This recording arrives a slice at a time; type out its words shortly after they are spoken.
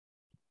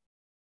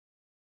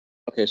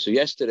Okay, so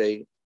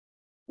yesterday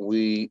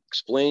we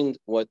explained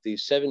what the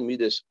seven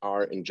midas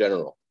are in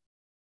general,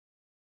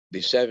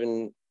 the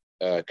seven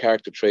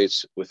character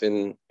traits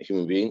within a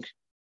human being.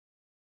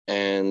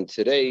 And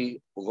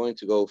today we're going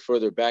to go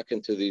further back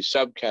into the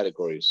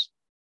subcategories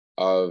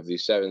of the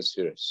seven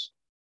spheres.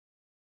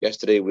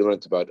 Yesterday we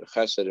learned about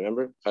Chesed,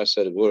 remember?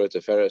 Chesed, Gvura,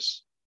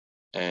 Tiferes,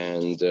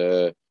 and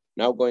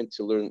now we're going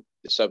to learn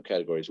the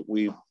subcategories.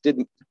 We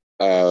did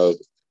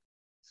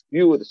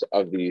few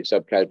of the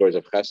subcategories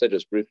of Chesed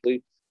just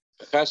briefly.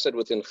 Chesed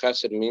within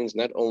Chesed means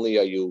not only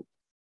are you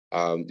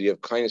do you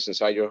have kindness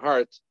inside your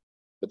heart,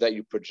 but that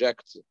you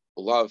project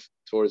love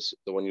towards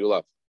the one you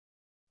love.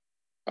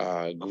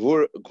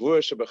 Gvura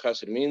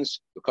Shebachesed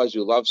means because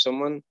you love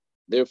someone,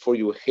 therefore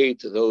you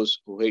hate those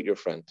who hate your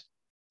friend.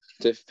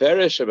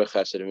 Tiferes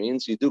Shebachesed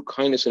means you do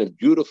kindness in a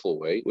beautiful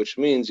way, which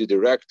means you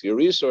direct your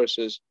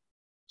resources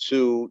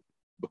to,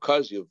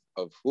 because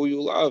of who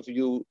you love,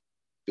 you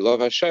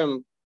love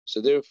Hashem, so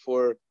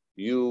therefore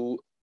you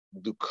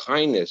do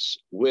kindness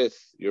with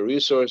your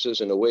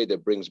resources in a way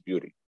that brings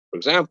beauty. For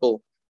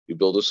example, you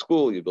build a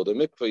school, you build a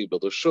mikveh, you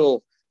build a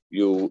shul,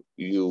 you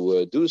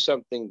do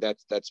something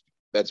that's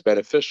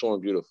beneficial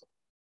and beautiful.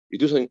 You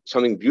do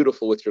something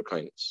beautiful with your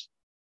kindness.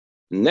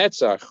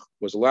 Netzach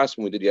was the last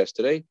one we did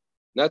yesterday.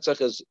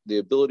 Netzach is the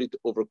ability to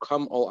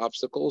overcome all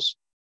obstacles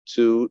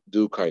to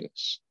do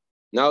kindness.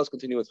 Now let's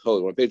continue with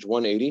Hod. We're on page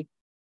 180,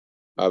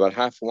 about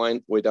half a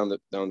line way down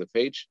the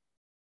page.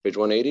 Page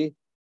 180.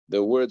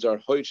 The words are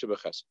Hod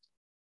Shebachesed.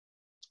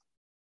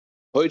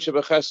 Hod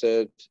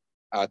Shebachesed.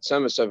 Hod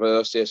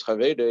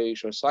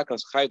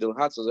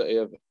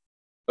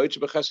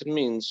Shebachesed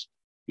means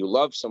you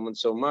love someone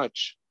so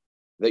much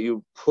that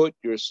you put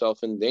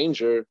yourself in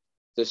danger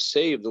to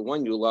save the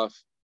one you love.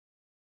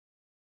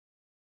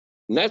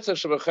 Netzach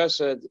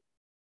Shebachesed,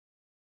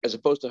 as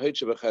opposed to Hod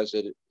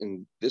Shebachesed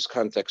in this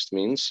context,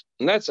 means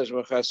Netzach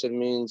Shebachesed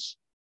means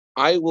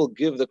I will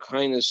give the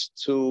kindness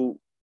to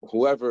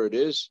whoever it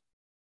is,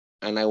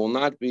 and I will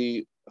not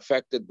be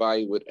affected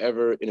by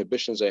whatever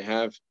inhibitions I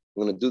have.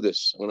 I'm going to do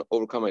this. I'm going to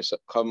overcome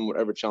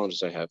whatever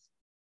challenges I have.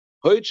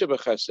 Hod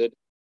Shebachesed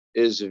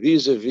is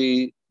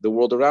vis-a-vis the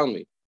world around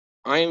me.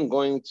 I am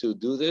going to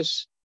do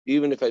this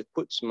even if it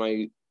puts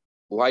my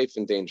life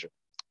in danger.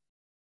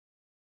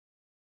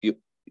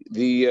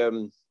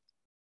 The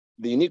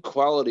unique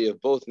quality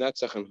of both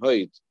Netzach and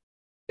Hod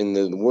in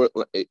the world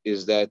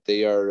is that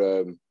they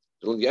are,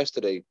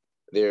 yesterday,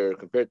 they're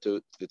compared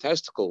to the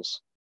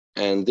testicles,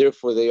 and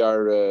therefore they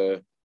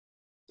are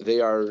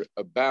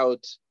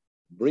about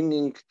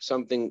bringing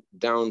something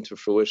down to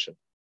fruition.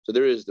 So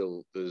there is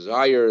the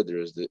desire, there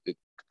is the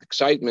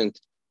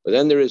excitement, but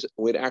then there is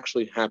what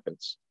actually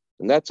happens.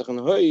 And Netzach and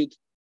Hod,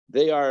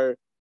 they are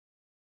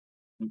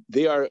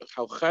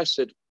how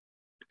Chesed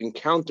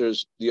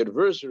encounters the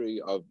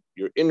adversary of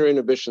your inner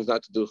inhibitions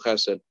not to do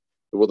Chesed.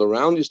 The world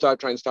around you start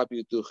trying to stop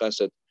you to do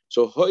Chesed.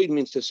 So Hod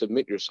means to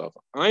submit yourself.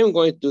 I'm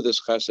going to do this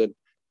Chesed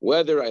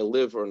whether I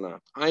live or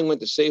not. I'm going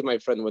to save my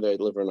friend whether I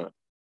live or not.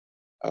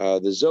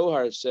 The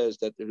Zohar says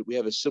that we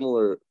have a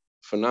similar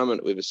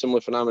phenomenon. We have a similar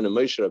phenomenon in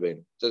Moshe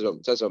Rabbeinu.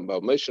 It says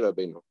about Moshe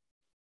Rabbeinu.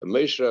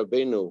 Moshe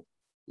Rabbeinu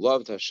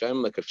loved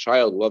Hashem like a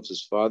child loves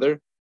his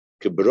father.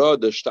 Like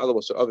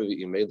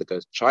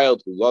a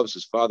child who loves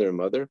his father and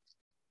mother.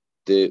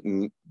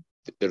 The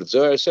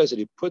Zohar says that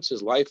he puts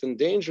his life in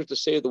danger to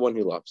save the one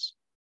he loves.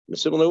 In a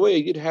similar way,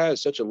 Yid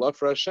has such a love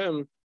for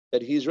Hashem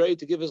that he's ready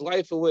to give his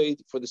life away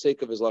for the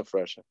sake of his love for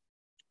Hashem.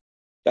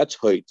 That's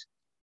Hod.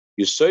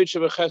 Yesod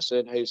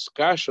Shebachesed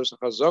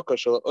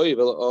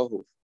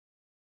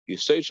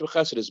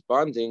is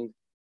bonding.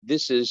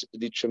 This is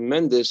the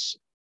tremendous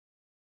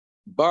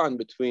bond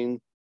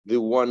between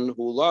the one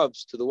who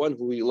loves to the one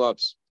who he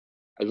loves.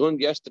 I learned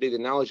yesterday the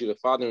analogy of a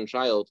father and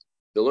child.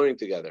 They're learning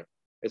together.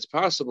 It's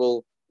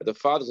possible that the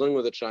father is learning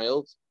with the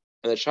child,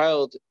 and the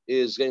child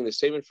is getting the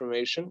same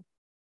information,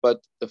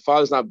 but the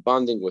father's not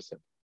bonding with him.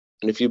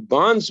 And if he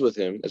bonds with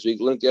him, as we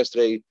learned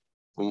yesterday,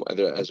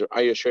 as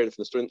Aya shared it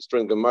from the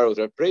story Gemara with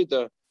Rav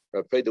Preda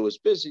was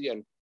busy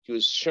and he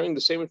was sharing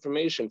the same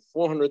information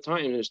 400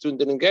 times, and the student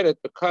didn't get it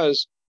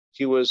because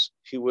he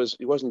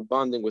wasn't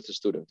bonding with the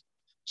student.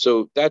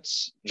 So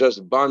that's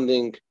just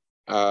bonding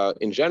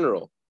in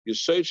general.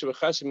 Yesod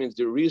Shebachesed means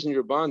the reason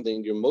you're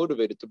bonding, you're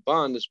motivated to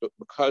bond is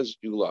because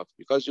you love.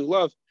 Because you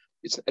love,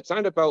 it's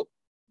not about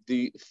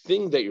the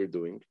thing that you're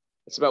doing.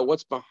 It's about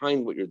what's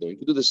behind what you're doing.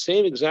 You do the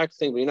same exact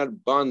thing, but you're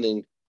not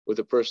bonding with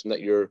the person that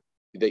you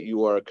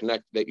are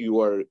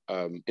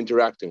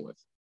interacting with.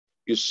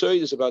 Yesod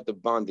is about the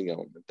bonding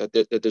element. That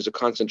there's a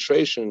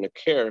concentration and a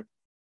care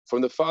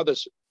from the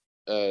father's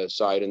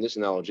side in this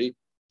analogy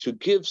to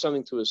give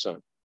something to his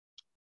son.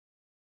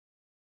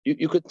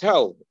 You could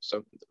tell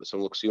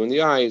someone looks you in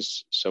the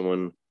eyes.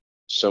 Someone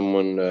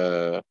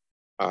could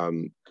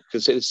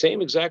say the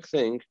same exact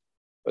thing,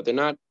 but they're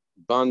not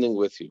bonding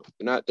with you.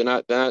 They're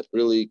not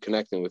really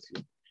connecting with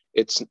you.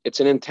 It's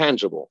an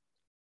intangible.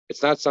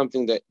 It's not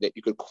something that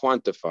you could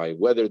quantify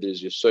whether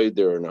there's yesod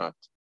there or not.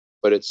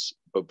 But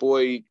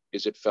boy,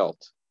 is it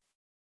felt.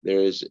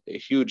 there is a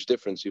huge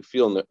difference you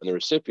feel in the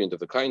recipient of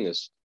the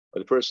kindness, or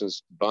the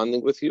person's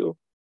bonding with you,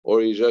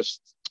 or you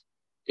just,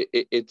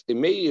 it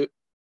may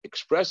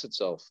express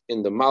itself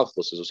in the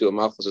malchus. We'll see what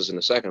malchus is in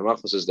a second.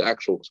 Malchus is the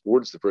actual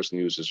words the person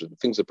uses or the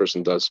things the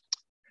person does.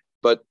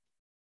 But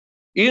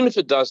even if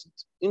it doesn't,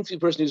 even if the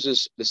person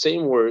uses the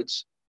same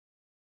words,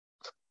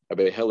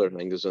 Rabbi Heller,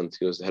 he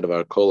was the head of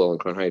our kollel in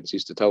Crown Heights,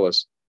 used to tell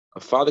us, a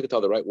father could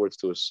tell the right words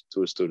to his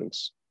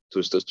students, to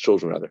his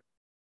children rather,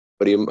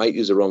 but he might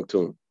use the wrong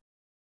tune.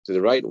 So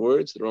the right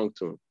words, the wrong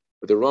tune.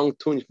 With the wrong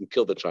tune, you can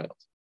kill the child.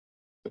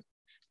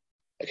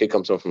 A kid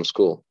comes home from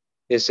school.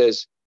 He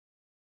says,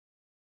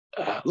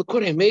 look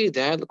what I made,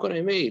 Dad. Look what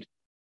I made.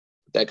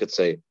 Dad could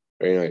say,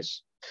 very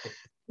nice.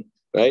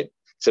 Right?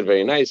 He said,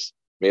 very nice.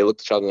 May look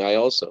the child in the eye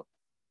also.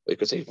 But he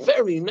could say,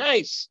 very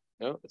nice.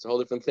 It's a whole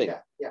different thing.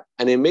 Yeah.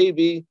 And it may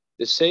be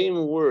the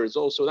same words,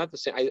 also not the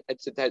same. I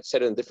said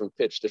it in a different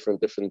pitch, different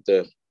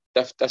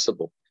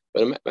decibel.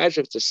 But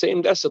imagine if it's the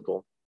same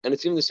decibel and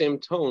it's even the same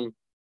tone,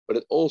 but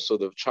it also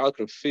the child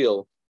can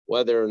feel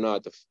whether or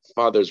not the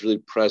father is really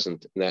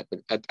present in that.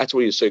 That's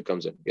where your say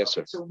comes in. Yes,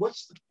 sir. So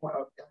what's the point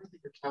of everything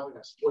you're telling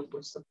us?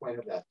 What's the point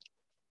of that?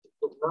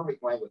 Where are we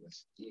going with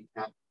this?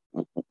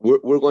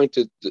 We're going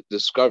to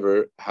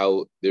discover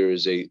how there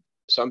is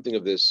something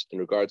of this in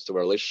regards to our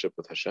relationship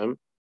with Hashem,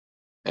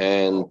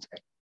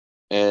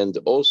 and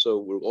also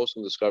we're also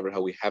going to discover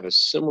how we have a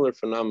similar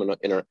phenomenon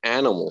in our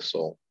animal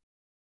soul,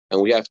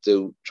 and we have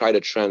to try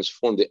to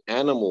transform the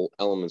animal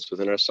elements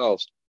within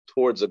ourselves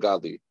towards the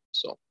godly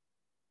soul.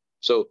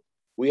 So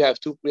we have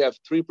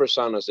three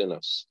personas in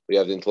us. We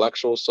have the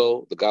intellectual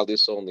soul, the godly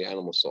soul, and the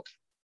animal soul.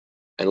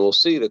 And we'll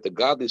see that the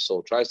godly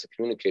soul tries to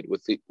communicate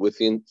with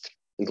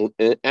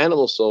the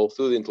animal soul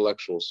through the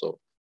intellectual soul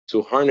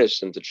to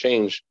harness and to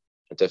change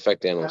and to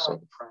affect the animal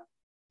soul.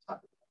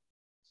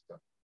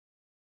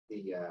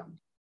 The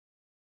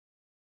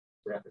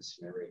rapid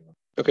scenario.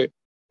 Okay.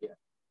 Yeah.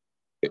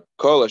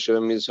 All of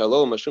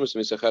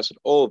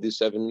these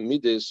seven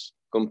midas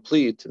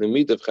complete the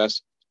midah of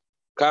chesed.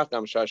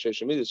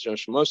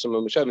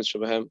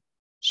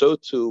 So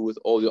too with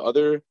all the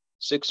other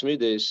six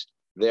midas,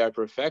 they are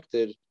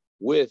perfected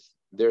with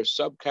their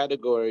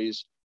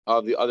subcategories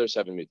of the other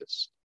seven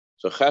midas.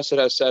 So chesed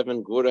has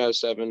seven, gvura has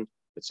seven,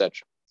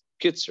 etc.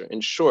 Kitzer,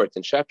 in short,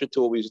 in chapter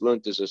 2, what we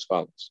learned is as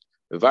follows.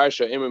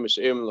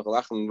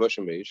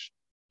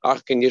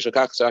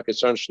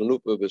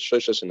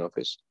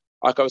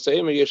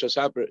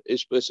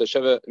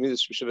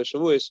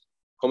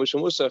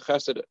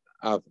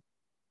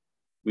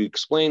 We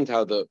explained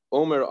how the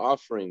Omer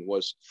offering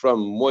was from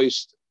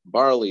moist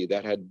barley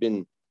that had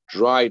been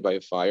dried by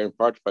fire and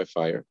parched by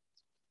fire.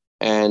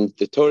 And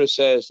the Torah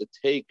says to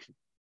take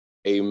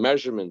a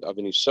measurement of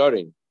an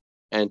isarim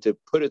and to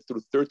put it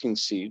through 13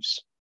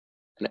 sieves.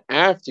 And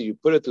after you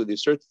put it through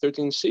these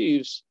 13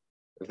 sieves,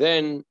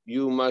 then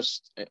you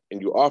must,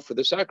 and you offer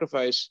the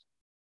sacrifice,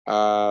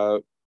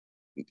 you're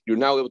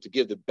now able to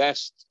give the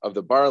best of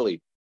the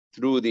barley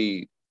through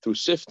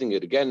sifting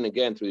it again and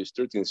again through these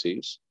 13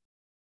 sieves.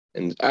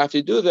 And after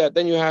you do that,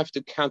 then you have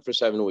to count for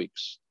 7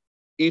 weeks.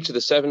 Each of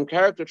the 7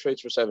 character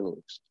traits for 7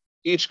 weeks.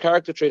 Each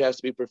character trait has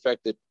to be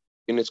perfected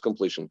in its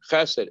completion.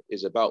 Chesed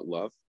is about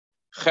love.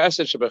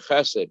 Chesed sheba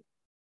chesed.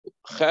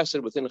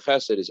 Chesed within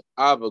chesed is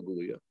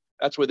avagulia.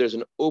 That's where there's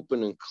an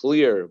open and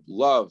clear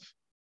love,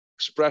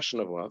 expression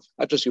of love.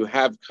 Not just you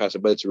have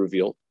chesed, but it's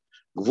revealed.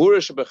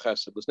 Gvura sheba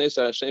chesed.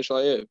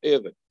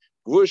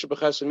 Gvura sheba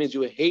chesed means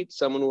you hate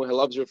someone who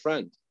loves your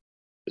friend.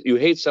 You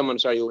hate someone,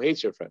 who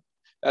hates your friend.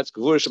 That's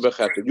gvura sheba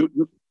chesed.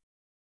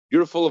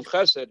 You're full of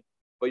chesed,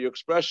 but your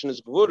expression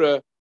is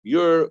gvura.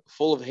 You're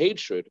full of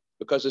hatred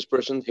because this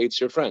person hates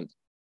your friend.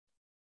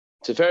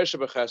 Tifer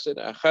sheba chesed,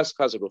 achas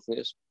chesed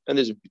ruchnius, and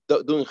there's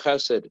doing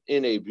chesed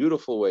in a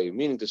beautiful way,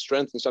 meaning to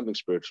strengthen something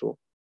spiritual.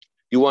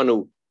 You want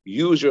to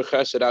use your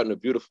chesed out in a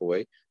beautiful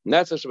way.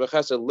 Netzach sheba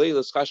chesed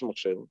leilas chashem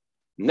machshelim.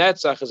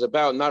 Netzach is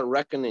about not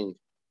reckoning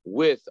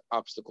with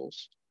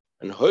obstacles,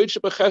 and hoid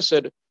sheba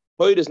chesed.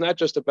 Hoid is not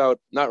just about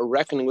not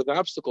reckoning with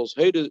obstacles.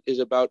 Hoid is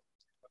about,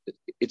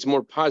 it's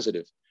more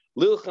positive.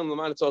 Lilchem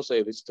l'man it's also,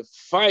 it's to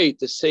fight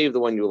to save the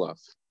one you love.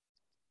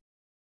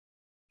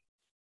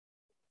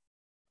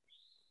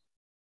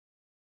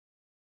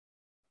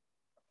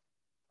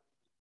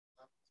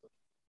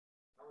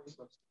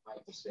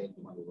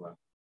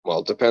 Well,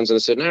 it depends on the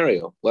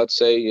scenario. Let's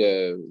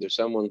say there's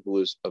someone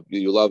who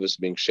you love is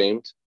being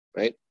shamed,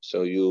 right?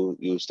 So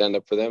you stand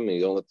up for them and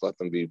you don't let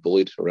them be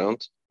bullied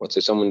around. Let's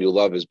say someone you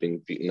love is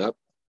being beaten up.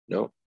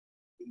 No?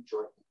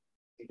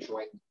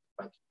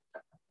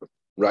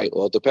 Right.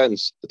 Well, it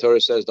depends. The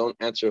Torah says don't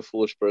answer a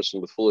foolish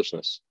person with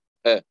foolishness.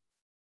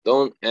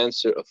 Don't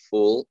answer a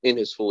fool in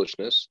his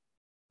foolishness,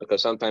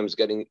 because sometimes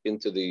getting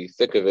into the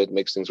thick of it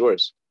makes things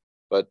worse.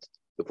 But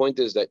the point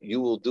is that you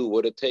will do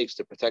what it takes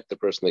to protect the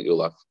person that you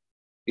love,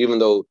 even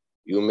though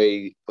you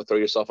may throw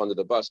yourself under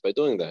the bus by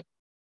doing that.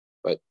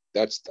 But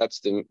that's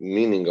the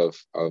meaning of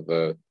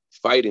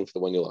fighting for the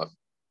one you love.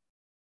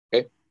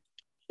 Okay.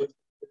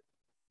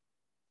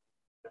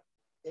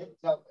 A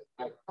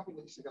couple of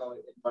weeks ago,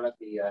 in front of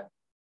the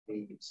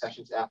the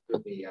sessions after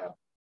the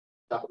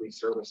Dalit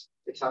service,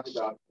 they talked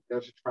about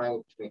there's a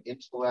triangle between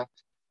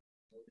intellect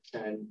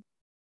and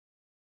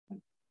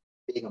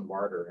being a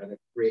martyr, and it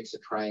creates a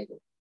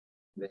triangle.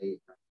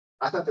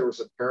 I thought there was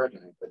a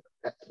paradigm, but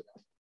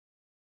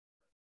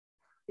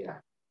yeah.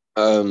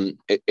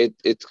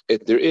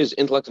 There is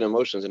intellect and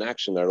emotions and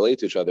action that are related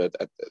to each other,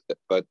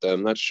 but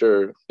I'm not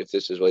sure if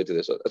this is related to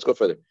this. Let's go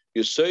further.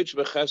 Yusoid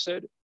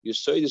b'chesed.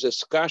 Yusoid is a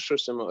skasher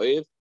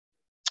semaoiv,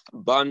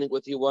 bonding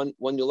with you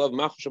when you love.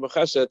 Malchus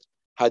b'chesed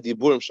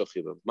hadiburim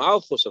shachivim.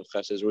 Malchus of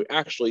chesed is we're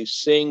actually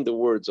saying the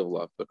words of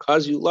love.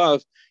 Because you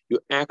love, you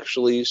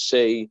actually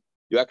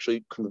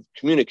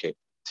communicate.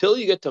 Till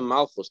you get to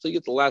Malchus, till you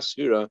get to the last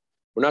sphera,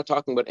 we're not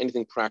talking about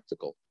anything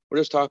practical. We're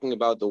just talking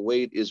about the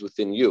way it is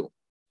within you.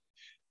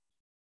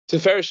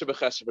 Tiferet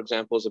Shebechesed, for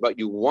example, is about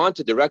you want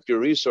to direct your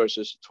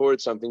resources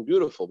towards something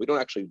beautiful. We don't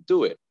actually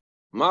do it.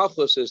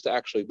 Malchus is to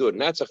actually do it.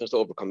 Netzach is to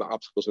overcome the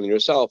obstacles within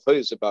yourself. Hoy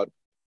is about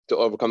to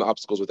overcome the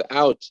obstacles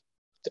without,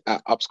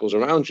 obstacles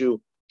around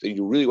you, that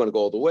you really want to go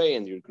all the way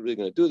and you're really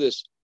going to do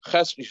this.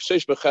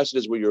 Chesed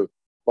is where you're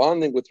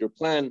bonding with your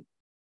plan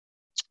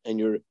and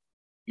you're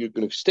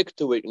going to stick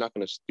to it. You're not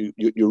going to.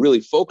 You're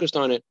really focused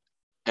on it.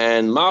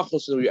 And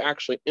Malchus is where you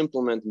actually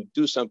implement and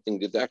do something.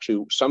 There's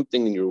actually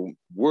something in your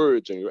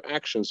words and your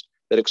actions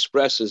that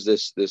expresses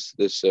this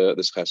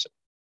chesed.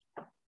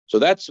 So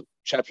that's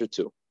chapter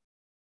 2.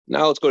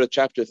 Now let's go to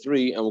chapter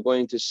 3, and we're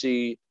going to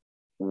see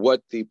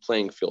what the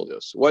playing field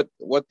is, what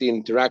the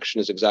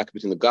interaction is exactly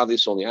between the godly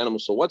soul and the animal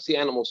soul. What's the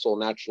animal soul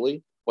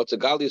naturally? What's a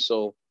godly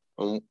soul?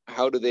 And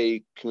how do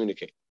they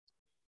communicate?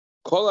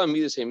 All of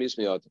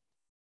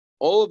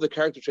the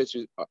character traits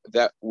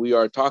that we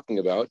are talking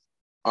about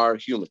are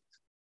human.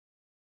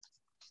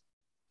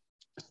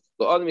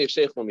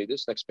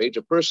 This next page,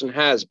 a person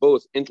has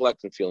both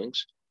intellect and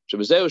feelings.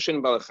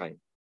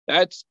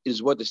 That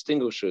is what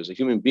distinguishes a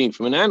human being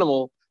from an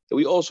animal, that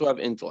we also have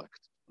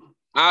intellect.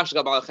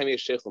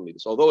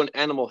 Although an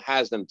animal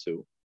has them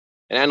too,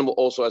 an animal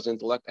also has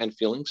intellect and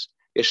feelings.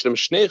 There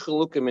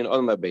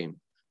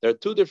are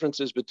two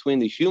differences between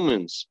the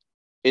human's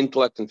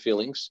intellect and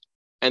feelings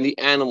and the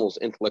animal's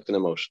intellect and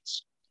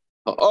emotions.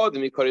 As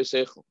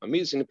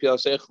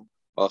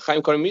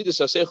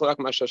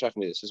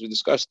we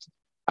discussed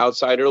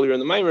outside earlier in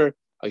the Maimer,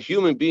 a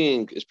human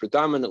being is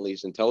predominantly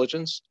his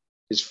intelligence.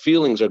 His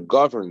feelings are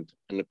governed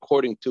and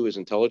according to his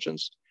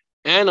intelligence.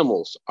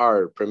 Animals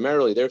are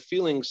primarily their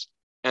feelings,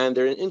 and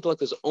their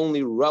intellect is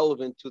only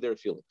relevant to their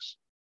feelings.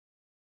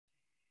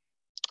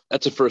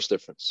 That's the first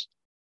difference.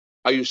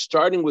 Are you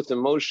starting with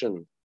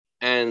emotion,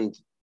 and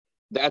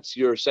that's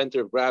your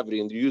center of gravity,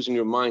 and you're using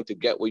your mind to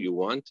get what you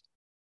want?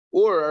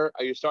 Or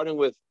are you starting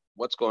with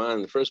what's going on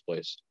in the first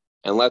place?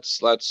 And let's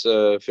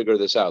figure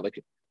this out.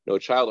 Like, a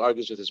child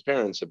argues with his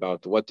parents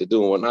about what to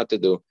do and what not to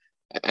do,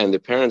 and the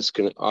parents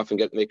can often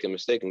make a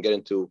mistake and get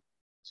into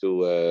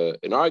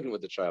an argument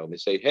with the child. They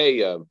say, "Hey,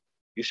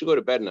 you should go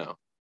to bed now."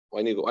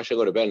 Why should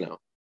I go to bed now?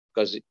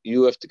 Because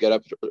you have to get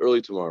up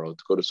early tomorrow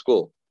to go to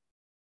school.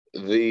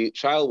 The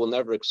child will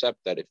never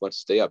accept that if he wants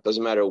to stay up.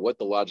 Doesn't matter what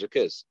the logic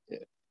is.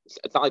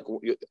 It's not like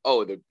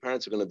the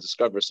parents are going to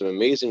discover some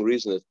amazing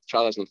reason that the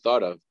child hasn't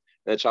thought of.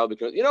 And the child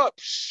becomes,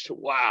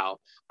 wow,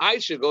 I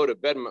should go to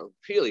bed.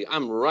 Really,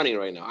 I'm running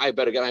right now. I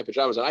better get my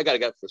pajamas on. I got to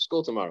get up for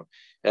school tomorrow.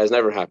 It has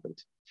never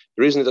happened.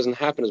 The reason it doesn't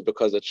happen is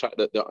because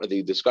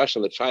the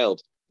discussion of the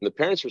child from the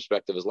parent's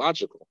perspective is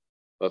logical.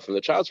 But from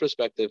the child's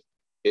perspective,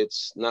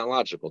 it's not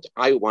logical.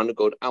 I want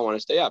to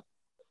stay up.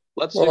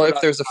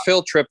 If there's a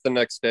field trip the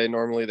next day,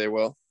 normally they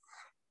will.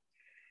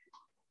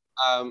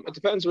 It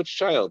depends which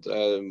child.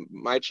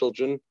 My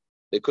children,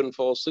 they couldn't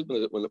fall asleep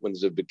when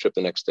there's a big trip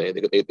the next day.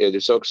 They're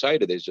so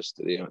excited. They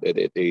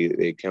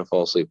can't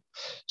fall asleep.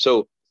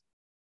 So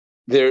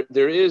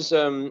there is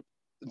in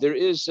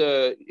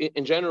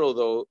general,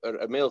 though,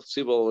 a male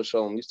Tzibol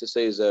Shalom used to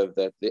say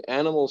that the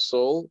animal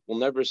soul will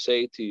never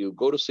say to you,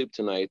 go to sleep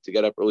tonight to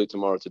get up early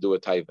tomorrow to do a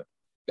taiva.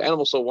 The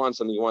animal soul wants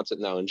something, he wants it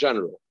now. In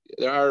general,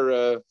 we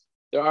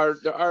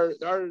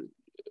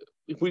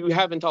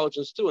have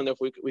intelligence too, and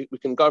therefore we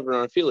can govern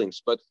our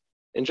feelings. But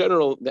in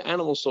general, the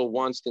animal soul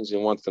wants things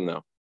and wants them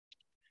now.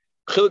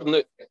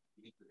 Given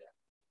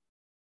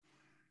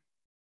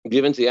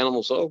to the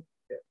animal soul?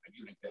 Yeah,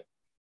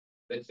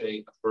 let's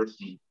say a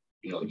person,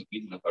 he's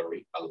in a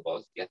hurry,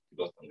 otherwise he has to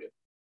go somewhere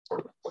for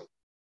a point.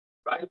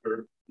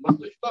 Driver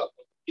wants to stop,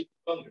 keep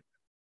hungry.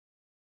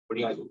 What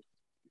do you do?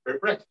 Prepare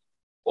breakfast.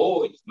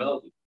 Oh, it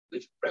smells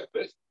delicious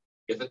breakfast.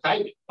 Get the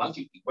timing. Once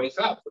he wakes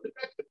up for the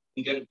breakfast,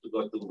 you get him to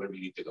go to where we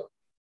need to go.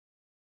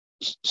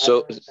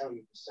 So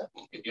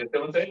you know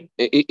what I'm saying?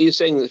 He's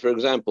saying that, for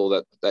example,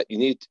 that you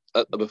need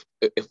if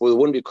there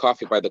wouldn't be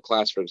coffee by the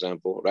class, for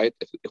example, right?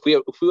 If we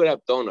would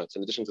have donuts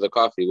in addition to the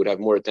coffee, we'd have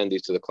more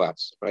attendees to the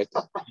class, right?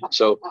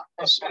 So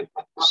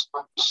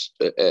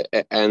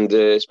and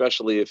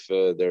especially if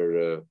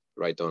they're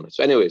right donuts.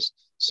 So anyways,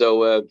 so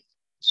what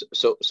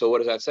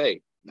does that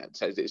say?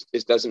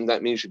 Doesn't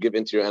that mean you should give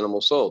into your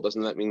animal soul?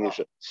 Doesn't that mean you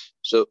should?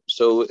 So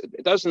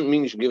it doesn't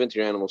mean you should give into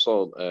your animal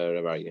soul,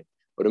 Rabbi.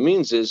 What it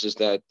means is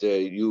that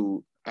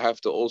you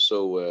have to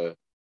also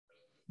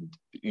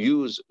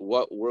use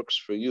what works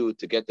for you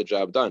to get the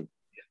job done.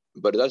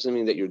 But it doesn't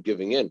mean that you're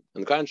giving in.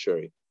 On the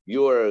contrary,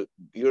 you're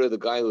the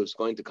guy who's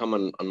going to come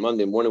on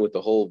Monday morning with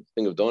the whole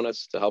thing of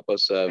donuts to help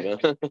us. Hey,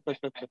 I'll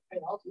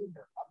be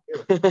here.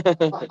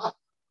 I'm here.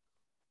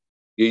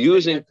 You're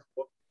using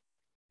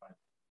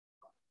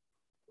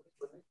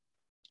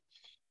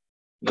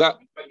God.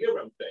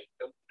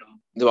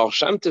 The Baal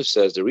Shem Tov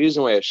says the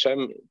reason why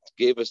Hashem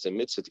gave us the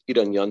mitzvah to eat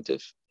on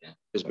Yontif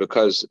is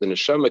because the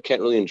neshama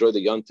can't really enjoy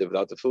the Yontif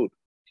without the food.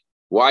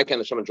 Why can't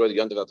the neshama enjoy the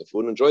Yontif without the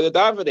food? Enjoy the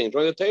davening,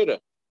 enjoy the Torah.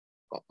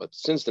 Well, but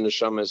since the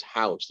neshama is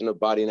housed in a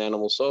body and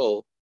animal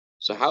soul,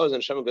 so how is the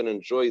neshama going to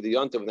enjoy the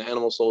Yontif when the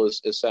animal soul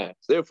is sad?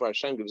 Therefore,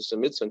 Hashem gives us a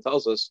mitzvah and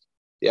tells us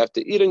you have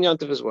to eat on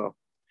Yontif as well.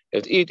 You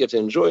have to eat, you have to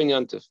enjoy on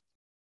Yontif.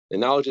 The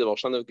analogy that Baal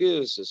Shem Tov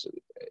gives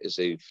is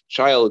a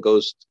child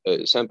goes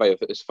sent by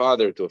his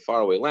father to a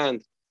faraway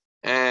land,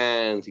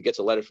 and he gets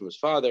a letter from his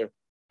father,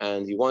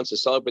 and he wants to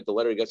celebrate the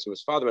letter he gets from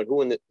his father. But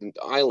who in the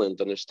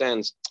island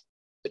understands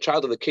the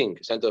child of the king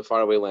sent to a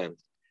faraway land,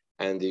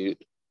 and the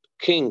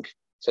king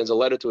sends a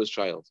letter to his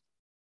child,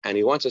 and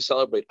he wants to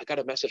celebrate. I got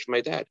a message from my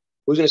dad.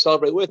 Who's going to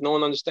celebrate with? No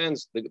one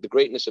understands the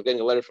greatness of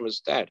getting a letter from his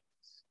dad.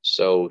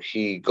 So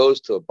he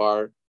goes to a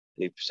bar and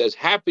he says,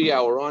 "Happy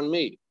hour on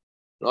me."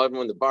 And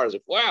everyone in the bar is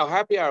like, "Wow,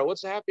 happy hour.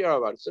 What's the happy hour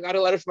about?" So I got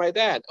a letter from my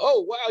dad.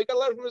 "Oh, wow, you got a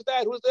letter from his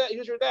dad. Who's that?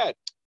 Who's your dad?"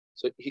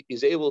 So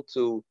he's able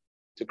to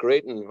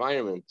create an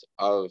environment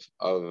of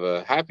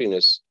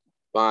happiness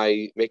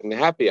by making the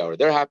happy hour.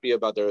 They're happy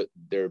about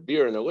their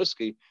beer and their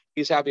whiskey.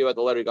 He's happy about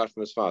the letter he got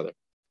from his father.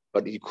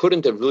 But he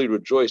couldn't have really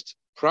rejoiced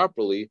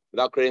properly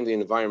without creating the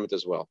environment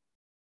as well.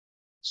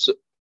 So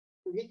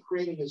he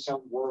created his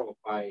own world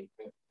by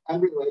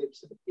unrelated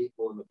to the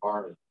people in the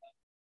bar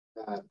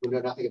who know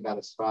nothing about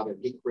his father.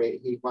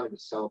 He wanted to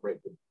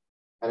celebrate them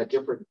at a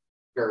different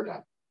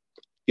paradigm.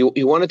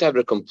 He wanted to have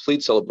a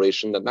complete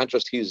celebration, that not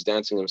just he's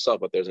dancing himself,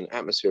 but there's an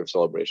atmosphere of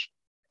celebration.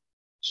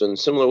 So in a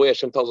similar way,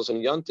 Hashem tells us on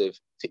Yontif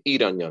to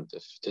eat on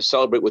Yontif, to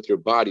celebrate with your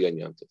body on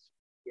Yontif.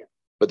 Yeah.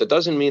 But that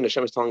doesn't mean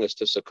Hashem is telling us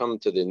to succumb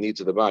to the needs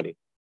of the body.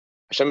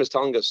 Hashem is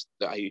telling us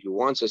that he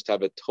wants us to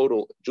have a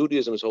total,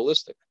 Judaism is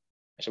holistic.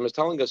 Hashem is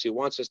telling us he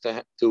wants us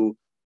to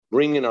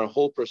bring in our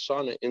whole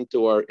persona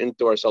into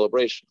our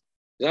celebration.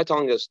 He's not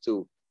telling us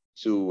to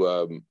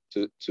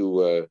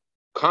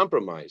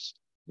compromise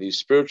the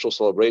spiritual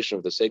celebration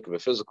for the sake of a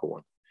physical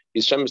one.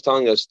 Hashem is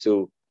telling us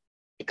to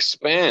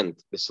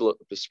expand the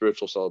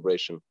spiritual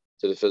celebration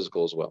to the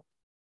physical as well.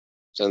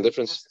 Is that the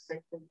difference? That's the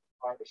same thing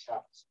by the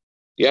shops.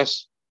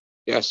 Yes,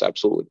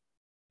 absolutely.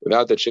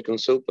 Without the chicken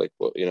soup, like,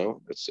 well,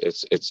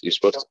 it's you're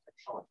supposed to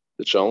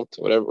the chont,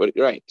 whatever.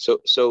 You're right.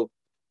 So,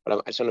 but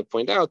I just want to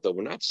point out though,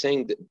 we're not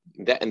saying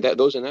that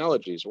those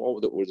analogies, all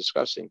that we're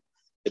discussing,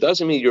 it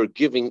doesn't mean you're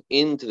giving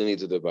in to the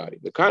needs of the body.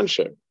 The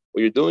contrary.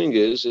 What you're doing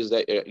is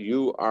that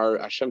you are,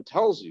 Hashem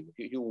tells you,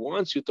 he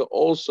wants you to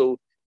also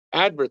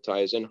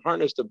advertise and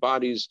harness the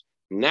body's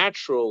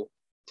natural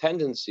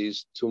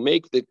tendencies to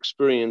make the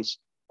experience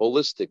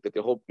holistic, that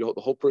the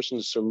whole person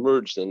is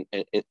submerged in,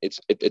 and it's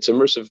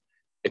immersive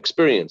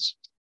experience.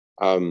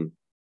 The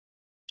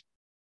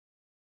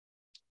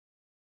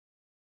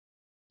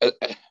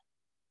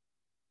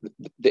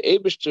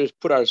Eibishter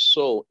put our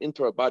soul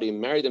into our body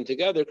and marry them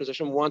together because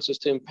Hashem wants us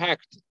to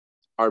impact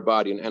our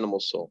body and animal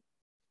soul.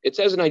 It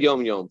says in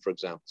Hayom Yom, for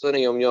example, it says in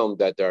Hayom Yom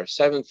that there are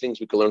 7 things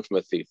we can learn from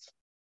a thief.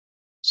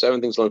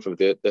 7 things learned from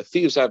the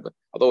thieves have,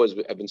 although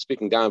I've been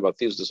speaking down about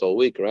thieves this whole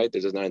week, right?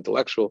 This is not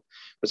intellectual.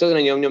 But it says in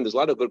Hayom Yom, there's a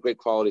lot of great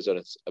qualities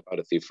about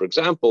a thief. For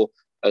example,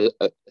 a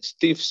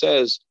thief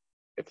says,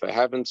 if I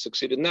haven't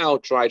succeeded now,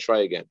 try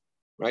again,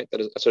 right?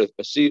 That is a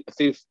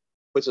thief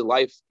puts his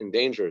life in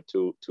danger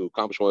to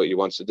accomplish what he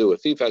wants to do. A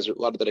thief has a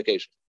lot of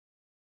dedication.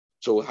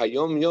 So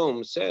Hayom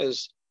Yom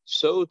says,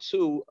 so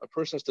too, a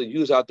person has to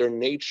use out their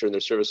nature in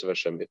the service of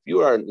Hashem. If you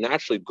are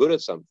naturally good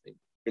at something,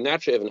 you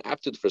naturally have an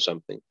aptitude for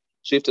something,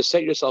 so you have to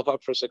set yourself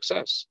up for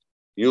success.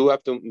 You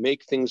have to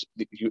make things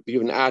you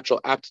have a natural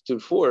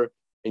aptitude for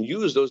and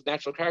use those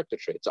natural character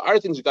traits. There are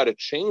things you got to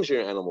change in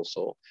your animal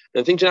soul,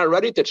 and things you're not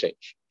ready to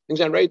change.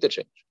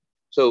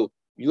 So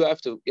you have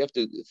to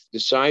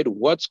decide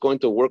what's going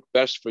to work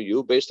best for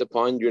you based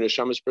upon your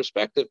neshama's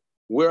perspective.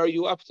 Where are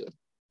you up to?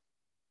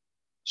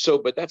 So,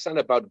 but that's not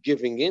about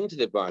giving in to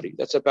the body.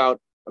 That's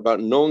about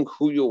knowing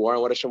who you are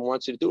and what Hashem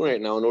wants you to do right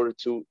now in order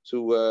to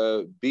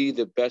be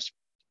the best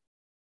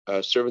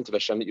servant of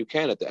Hashem that you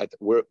can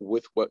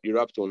with what you're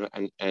up to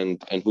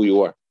and who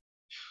you are.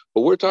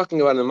 But we're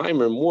talking about in the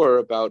Maimer more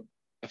about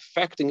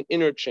affecting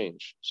inner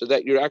change, so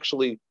that you're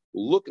actually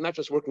not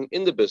just working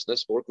in the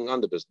business, but working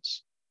on the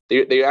business.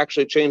 They're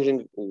actually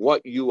changing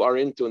what you are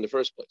into in the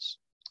first place.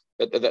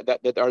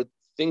 That are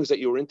things that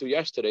you were into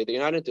yesterday that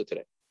you're not into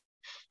today.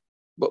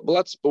 But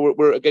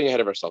we're getting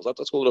ahead of ourselves.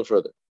 Let's go a little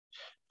further.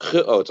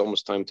 Oh, it's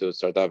almost time to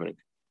start davening.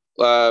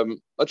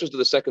 Let's just do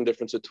the second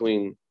difference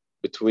between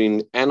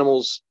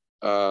animals,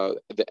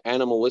 the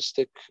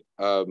animalistic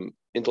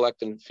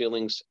intellect and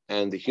feelings,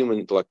 and the human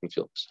intellect and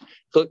feelings.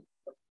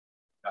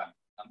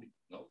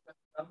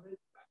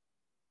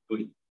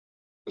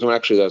 Someone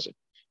actually does it.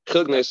 In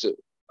other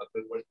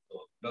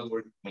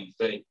words, when you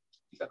say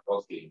he's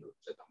associating with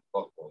the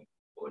point,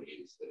 or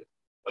is,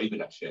 or even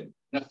Hashem,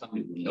 not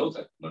somebody who knows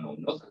that, no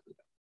one knows that.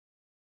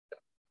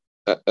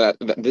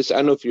 This, I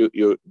don't know if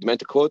you're meant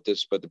to quote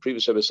this, but the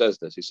previous Rebbe says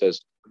this. He said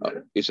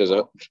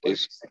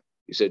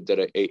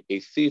that a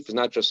thief is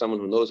not just someone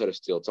who knows how to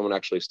steal; it's someone who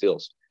actually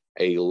steals.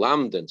 A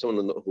lamdan,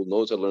 someone who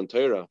knows how to learn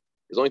Torah,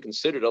 is only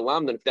considered a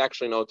lamdan if they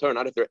actually know Torah,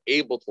 not if they're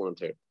able to learn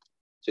Torah.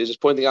 So he's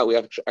just pointing out we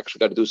have actually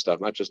got to do stuff,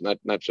 not just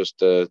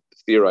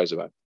theorize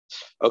about it.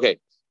 Okay,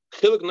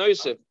 Chiluk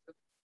Noisef,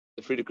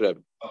 the Friedrich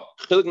Rebbe.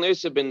 Chiluk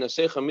Noisef ben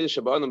Nasei Chamiz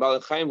Shabbat and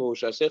Balei Chaim Hu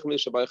Shasei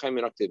Chamiz Shabbat Chaim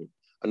Inactivim.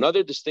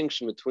 Another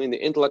distinction between the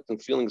intellect and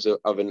feelings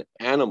of an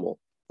animal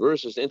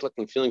versus the intellect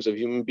and feelings of a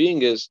human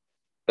being is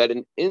that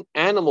in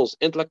animals,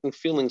 intellect and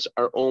feelings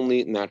are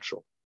only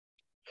natural.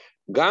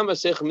 By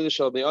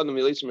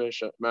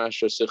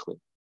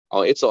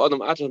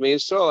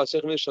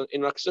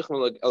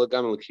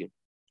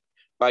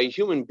a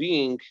human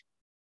being,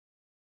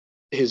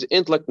 his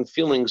intellect and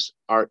feelings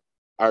are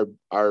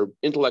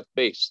intellect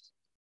based.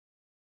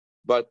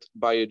 But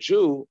by a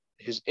Jew,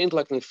 his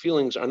intellect and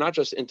feelings are not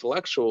just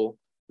intellectual,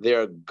 they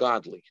are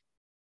godly.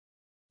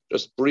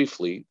 Just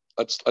briefly,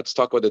 let's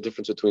talk about the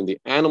difference between the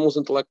animal's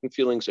intellect and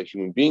feelings, a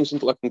human being's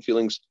intellect and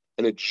feelings,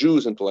 and a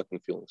Jew's intellect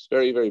and feelings.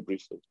 Very, very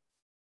briefly.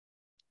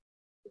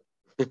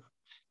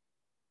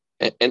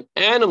 An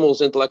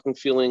animal's intellect and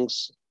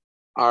feelings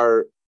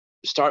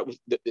start with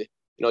if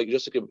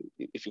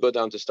you go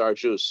down to Star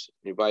Juice,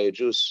 you buy a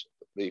juice,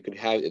 you could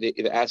have they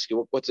ask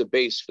you what's the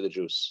base for the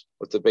juice?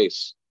 What's the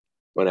base?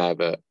 You want to have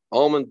an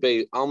almond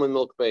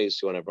milk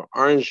base, you want to have an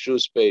orange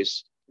juice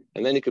base,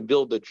 and then you could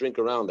build the drink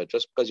around that.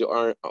 Just because you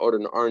order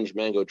an orange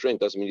mango drink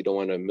doesn't mean you don't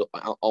want an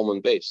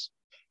almond base.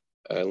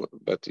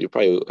 But you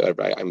probably,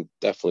 I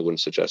definitely wouldn't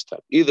suggest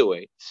that. Either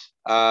way,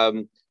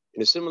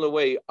 in a similar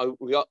way,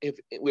 we have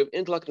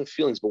intellect and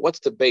feelings, but what's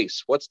the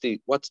base? What's the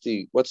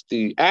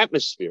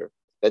atmosphere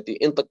that the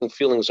intellect and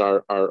feelings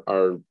are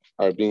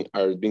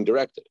being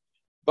directed?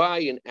 By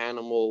an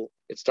animal,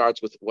 it starts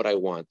with what I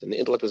want, and the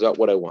intellect is about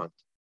what I want.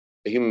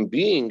 A human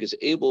being is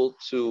able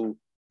to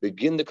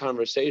begin the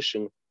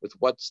conversation with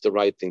what's the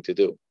right thing to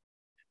do.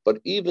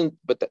 But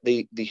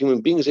the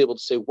human being is able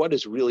to say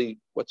what's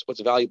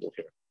valuable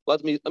here.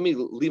 Let me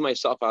leave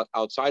myself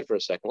outside for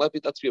a second.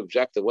 Let's be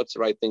objective. What's the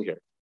right thing here?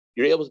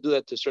 You're able to do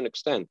that to a certain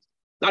extent,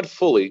 not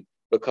fully,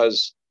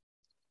 because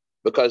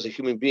a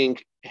human being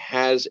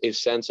has a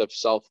sense of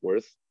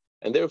self-worth,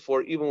 and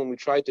therefore, even when we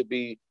try to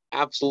be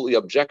absolutely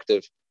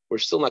objective, we're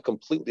still not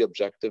completely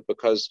objective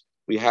because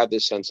we have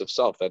this sense of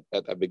self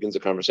that begins the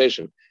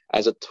conversation.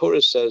 As a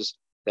Torah says,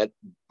 that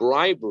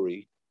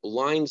bribery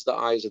blinds the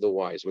eyes of the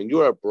wise. When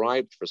you are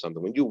bribed for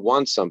something, when you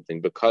want something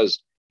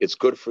because it's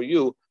good for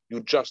you,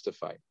 you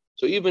justify.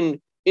 So even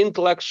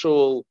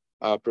intellectual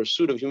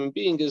pursuit of human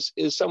being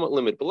is somewhat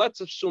limited. But let's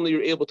assume that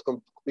you're able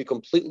to be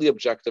completely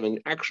objective and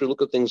actually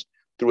look at things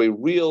through a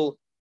real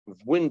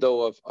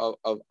window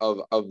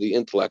of the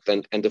intellect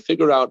and to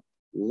figure out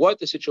what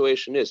the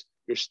situation is.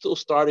 You're still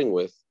starting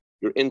with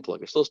your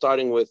intellect. You're still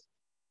starting with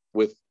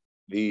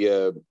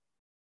your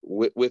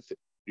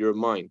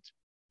mind.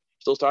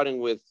 Still starting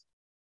with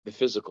the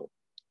physical.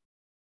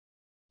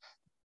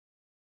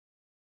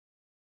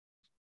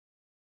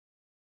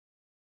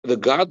 The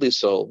godly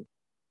soul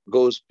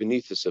goes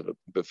beneath the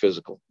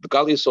physical. The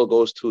godly soul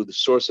goes to the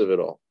source of it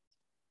all.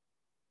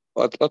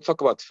 Let's talk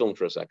about film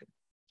for a second.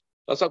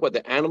 Let's talk about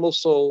the animal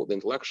soul, the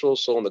intellectual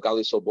soul, and the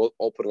godly soul, both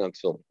all putting on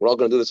film. We're all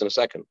going to do this in a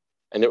second.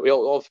 And we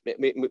have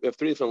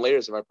three different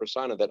layers of our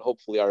persona that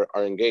hopefully are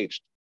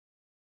engaged.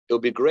 It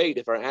would be great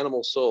if our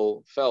animal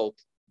soul felt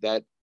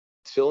that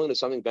tefillin is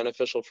something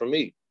beneficial for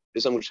me.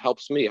 This is something which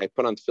helps me. I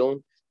put on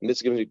tefillin, and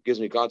this gives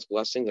me God's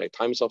blessing. I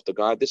tie myself to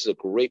God. This is a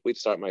great way to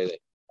start my day.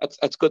 That's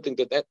a good thing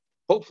that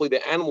hopefully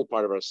the animal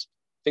part of us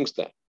thinks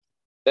that.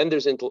 Then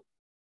there's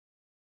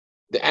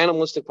the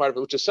animalistic part of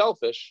it, which is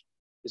selfish.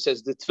 It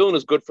says the tefillin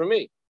is good for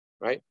me,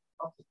 right?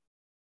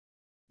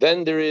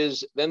 Then there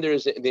is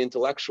the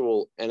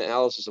intellectual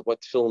analysis of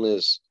what tefillin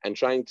is and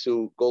trying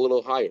to go a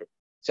little higher. It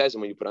says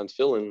when you put on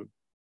tefillin,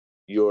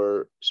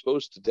 you're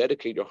supposed to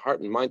dedicate your heart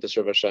and mind to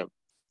serve Hashem.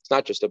 It's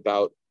not just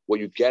about what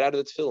you get out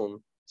of the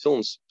tefillin.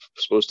 Tefillin's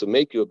supposed to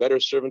make you a better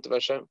servant of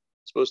Hashem.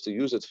 It's supposed to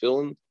use the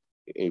tefillin.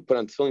 You put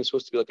on tefillin, you're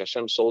supposed to be like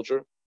Hashem's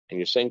soldier, and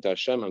you're saying to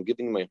Hashem, I'm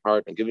giving you my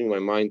heart, I'm giving you my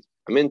mind,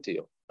 I'm into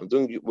you. I'm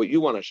doing what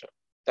you want, Hashem.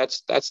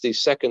 That's the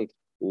second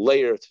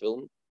layer of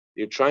tefillin.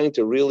 You're trying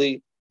to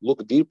really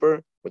look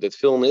deeper what the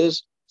tefillin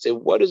is. Say,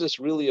 what is this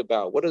really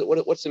about?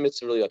 What's the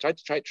mitzvah really about?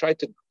 Try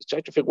to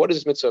figure what is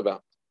this mitzvah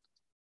about.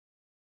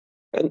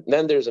 And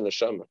then there's an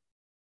neshama.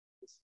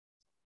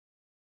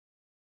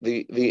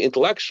 The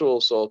intellectual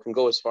soul can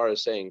go as far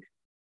as saying,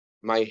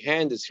 my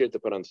hand is here to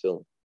put on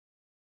tefillin.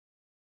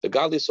 The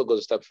godly soul goes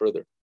a step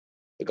further.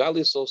 The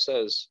godly soul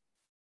says,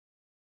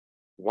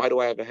 why do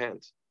I have a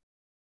hand?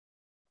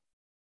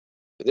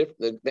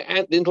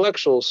 The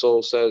intellectual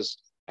soul says,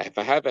 if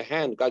I have a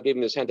hand, God gave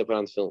me this hand to put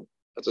on tefillin.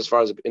 That's as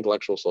far as the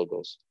intellectual soul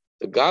goes.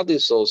 The godly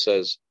soul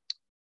says,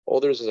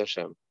 all there is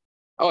Hashem.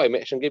 Oh,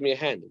 Hashem gave me a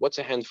hand. What's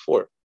a hand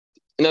for?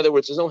 In other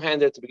words, there's no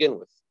hand there to begin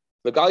with.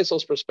 The Gal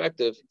Yisrael's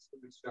perspective,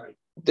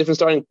 different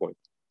starting point.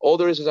 All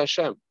there is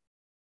Hashem,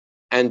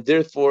 and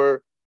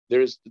therefore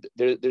there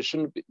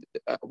shouldn't be.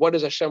 What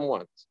does Hashem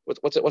want?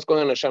 What's going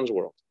on in Hashem's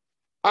world?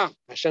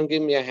 Hashem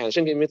gave me a hand.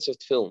 Hashem gave me mitzvah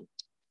film.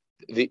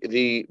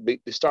 The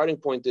starting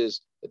point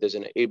is that there's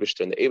an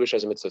Eibishter, and the Eibishter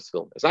has a mitzvah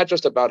film. It's not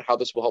just about how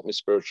this will help me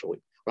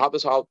spiritually, or how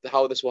this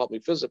will help me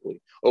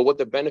physically, or what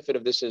the benefit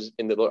of this is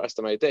in the rest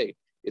of my day.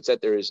 It's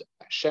that there is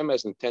Hashem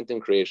has intent in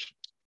creation.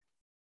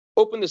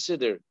 Open the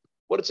Siddur.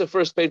 What is the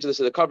first page of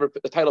the Siddur?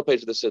 The title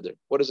page of the Siddur.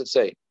 What does it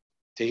say?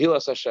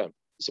 Tehillas Hashem.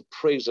 It's a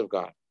praise of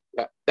God.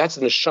 That's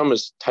the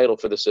Neshama's title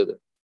for the Siddur.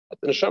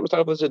 The Neshama's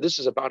title for the Siddur. This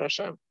is about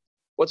Hashem.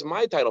 What's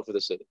my title for the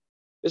Siddur?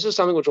 This is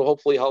something which will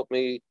hopefully help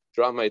me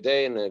throughout my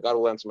day, and God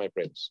will answer my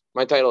prayers.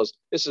 My title is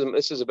this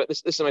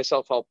is my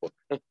self-help book.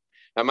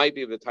 That might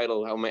be the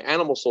title how my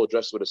animal soul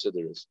addresses what a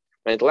Siddur is.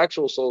 My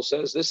intellectual soul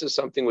says this is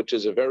something which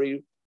is a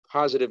very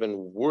positive and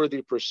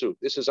worthy pursuit.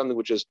 This is something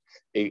which is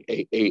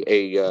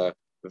a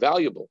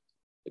valuable.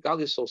 The Gal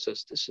Yisrael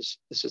says this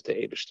is the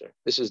Eibishter.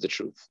 This is the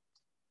truth.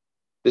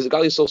 The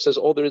Gal Yisrael says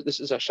this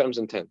is Hashem's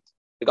intent.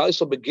 The Gal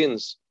Yisrael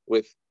begins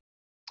with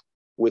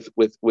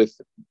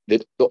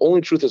the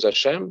only truth is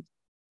Hashem,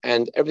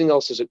 and everything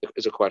else is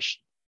a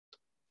question.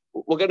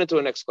 We'll get into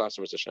the next class,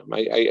 Mr. Hashem.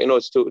 I know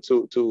it's too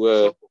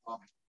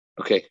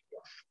okay.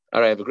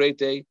 All right. Have a great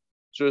day.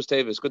 Shuras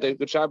Tevis. Good day.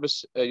 Good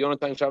Shabbos.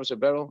 Yonatan Shabbos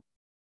Beryl.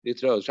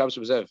 Yitro. Shabbos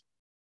Bezev.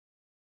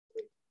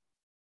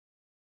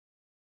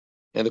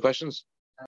 Any other questions?